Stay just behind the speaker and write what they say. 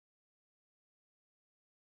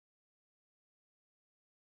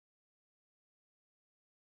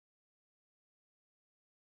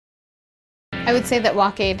I would say that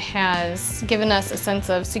Walkaide has given us a sense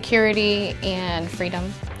of security and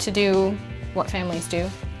freedom to do what families do,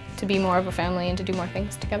 to be more of a family and to do more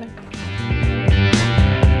things together.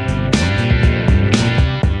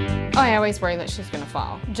 Oh, I always worry that she's going to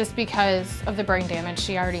fall, just because of the brain damage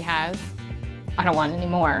she already has. I don't want any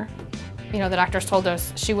more. You know, the doctors told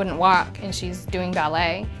us she wouldn't walk and she's doing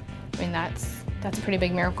ballet. I mean, that's a pretty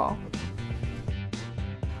big miracle.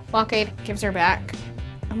 Walkaide gives her back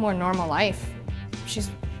a more normal life. She's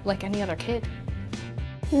like any other kid.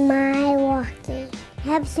 My Walkaide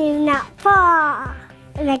helps me not fall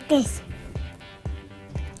like this.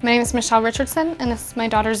 My name is Michelle Richardson, and this is my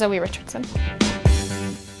daughter Zoey Richardson.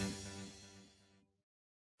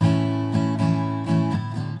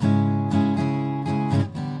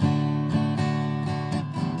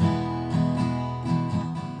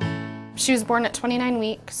 She was born at 29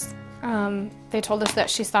 weeks. They told us that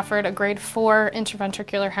she suffered a grade 4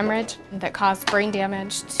 intraventricular hemorrhage that caused brain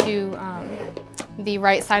damage to the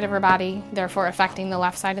right side of her body, therefore affecting the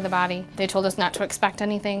left side of the body. They told us not to expect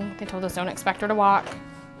anything. They told us don't expect her to walk,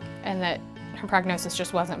 and that her prognosis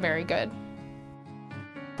just wasn't very good.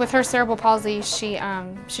 With her cerebral palsy, she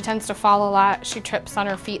tends to fall a lot. She trips on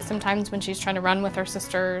her feet sometimes when she's trying to run with her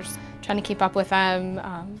sisters, trying to keep up with them.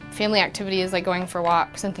 Family activities like going for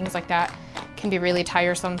walks and things like that can be really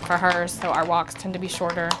tiresome for her, so our walks tend to be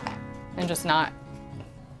shorter and just not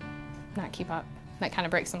keep up. That kind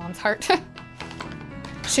of breaks someone's heart.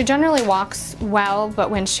 She generally walks well,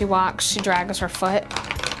 but when she walks, she drags her foot.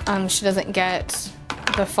 She doesn't get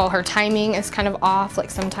her timing is kind of off,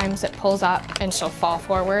 like sometimes it pulls up and she'll fall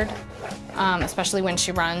forward, especially when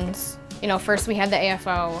she runs. You know, first we had the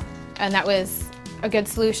AFO, and that was a good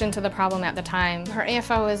solution to the problem at the time. Her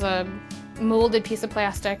AFO is a molded piece of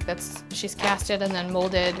plastic she's casted and then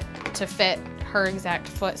molded to fit her exact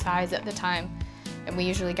foot size at the time. And we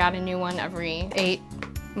usually got a new one every 8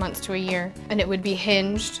 months to a year. And it would be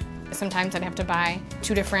hinged. Sometimes I'd have to buy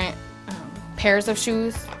 2 different pairs of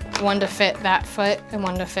shoes, one to fit that foot and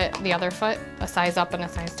one to fit the other foot, a size up and a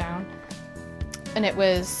size down. And it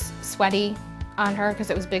was sweaty on her because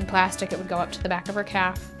it was big plastic. It would go up to the back of her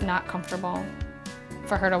calf, not comfortable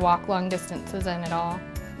for her to walk long distances in at all.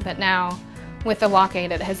 But now, with the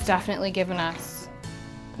Walkaide, it has definitely given us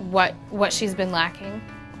what she's been lacking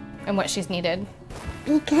and what she's needed.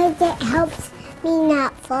 Because it helps me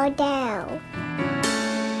not fall down.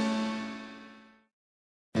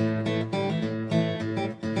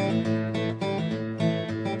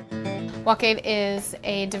 Walkaide is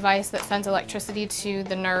a device that sends electricity to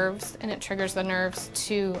the nerves, and it triggers the nerves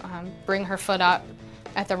to bring her foot up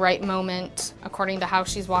at the right moment according to how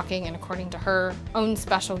she's walking and according to her own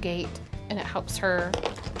special gait, and it helps her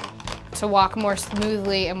to walk more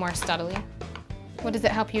smoothly and more steadily. What does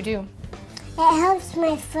it help you do? It helps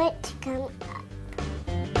my foot to come up.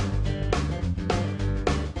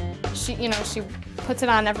 She puts it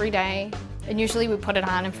on every day, and usually we put it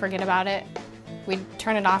on and forget about it. We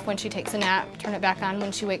turn it off when she takes a nap, turn it back on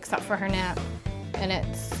when she wakes up for her nap, and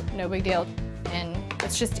it's no big deal, and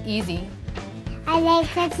it's just easy. I like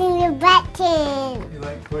pushing the button. You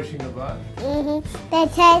like pushing the button? Mm-hmm. The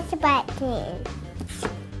touch button.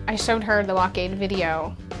 I showed her the Walkaide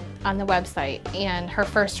video on the website, and her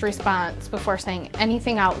first response before saying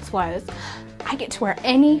anything else was, "I get to wear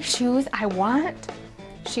any shoes I want."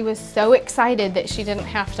 She was so excited that she didn't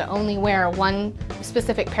have to only wear one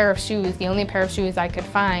specific pair of shoes, the only pair of shoes I could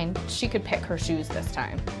find. She could pick her shoes this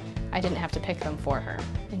time. I didn't have to pick them for her,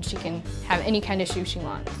 and she can have any kind of shoe she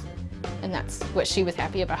wants. And that's what she was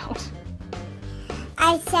happy about.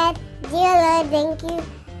 I said, "Dear Lord, thank you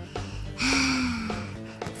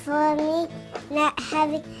for me not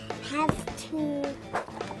having to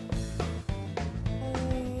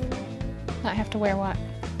Not have to wear what?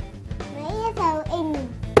 my AFO in."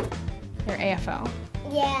 Your AFO.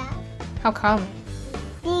 Yeah, How come?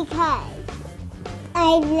 because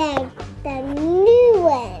I like the new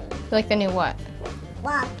one. You like the new what?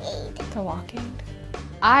 Walkaide. The Walkaide.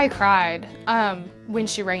 I cried when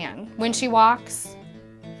she ran. When she walks,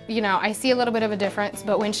 you know, I see a little bit of a difference,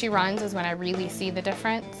 but when she runs is when I really see the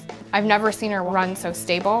difference. I've never seen her run so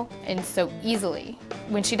stable and so easily.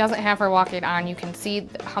 When she doesn't have her Walkaide on, you can see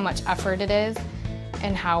how much effort it is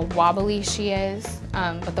and how wobbly she is,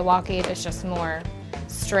 but the Walkaide is just more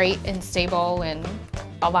straight and stable and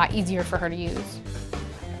a lot easier for her to use.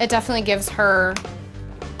 It definitely gives her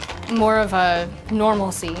more of a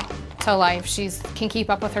normalcy to life. She can keep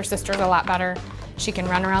up with her sisters a lot better. She can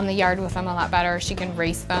run around the yard with them a lot better. She can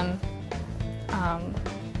race them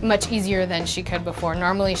much easier than she could before.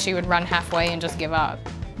 Normally she would run halfway and just give up.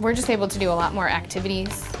 We're just able to do a lot more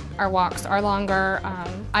activities Our walks are longer.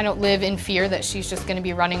 I don't live in fear that she's just going to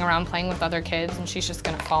be running around playing with other kids and she's just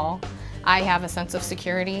going to fall. I have a sense of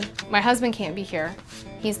security. My husband can't be here.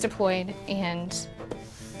 He's deployed, and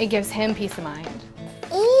it gives him peace of mind.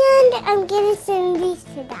 And I'm gonna send these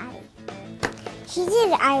to Daddy. She's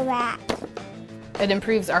in Iraq. It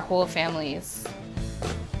improves our whole family's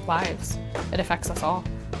lives. It affects us all.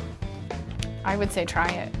 I would say try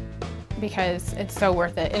it because it's so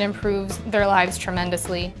worth it. It improves their lives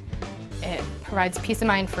tremendously. It provides peace of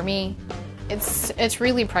mind for me. It's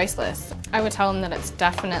really priceless. I would tell them that it's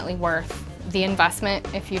definitely worth the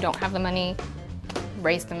investment. If you don't have the money,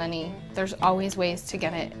 raise the money. There's always ways to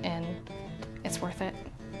get it, and it's worth it.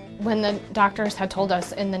 When the doctors had told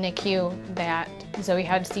us in the NICU that Zoe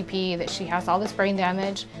had CP, that she has all this brain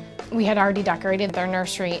damage, we had already decorated their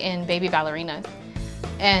nursery in baby ballerinas.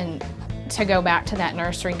 And to go back to that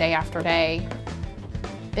nursery day after day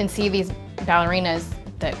and see these ballerinas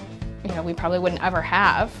that, you know, we probably wouldn't ever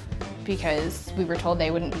have because we were told they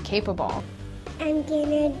wouldn't be capable. I'm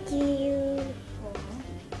gonna do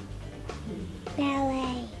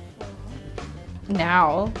ballet.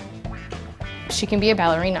 Now, she can be a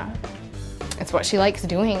ballerina. It's what she likes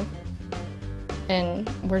doing. And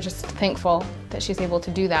we're just thankful that she's able to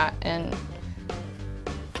do that. And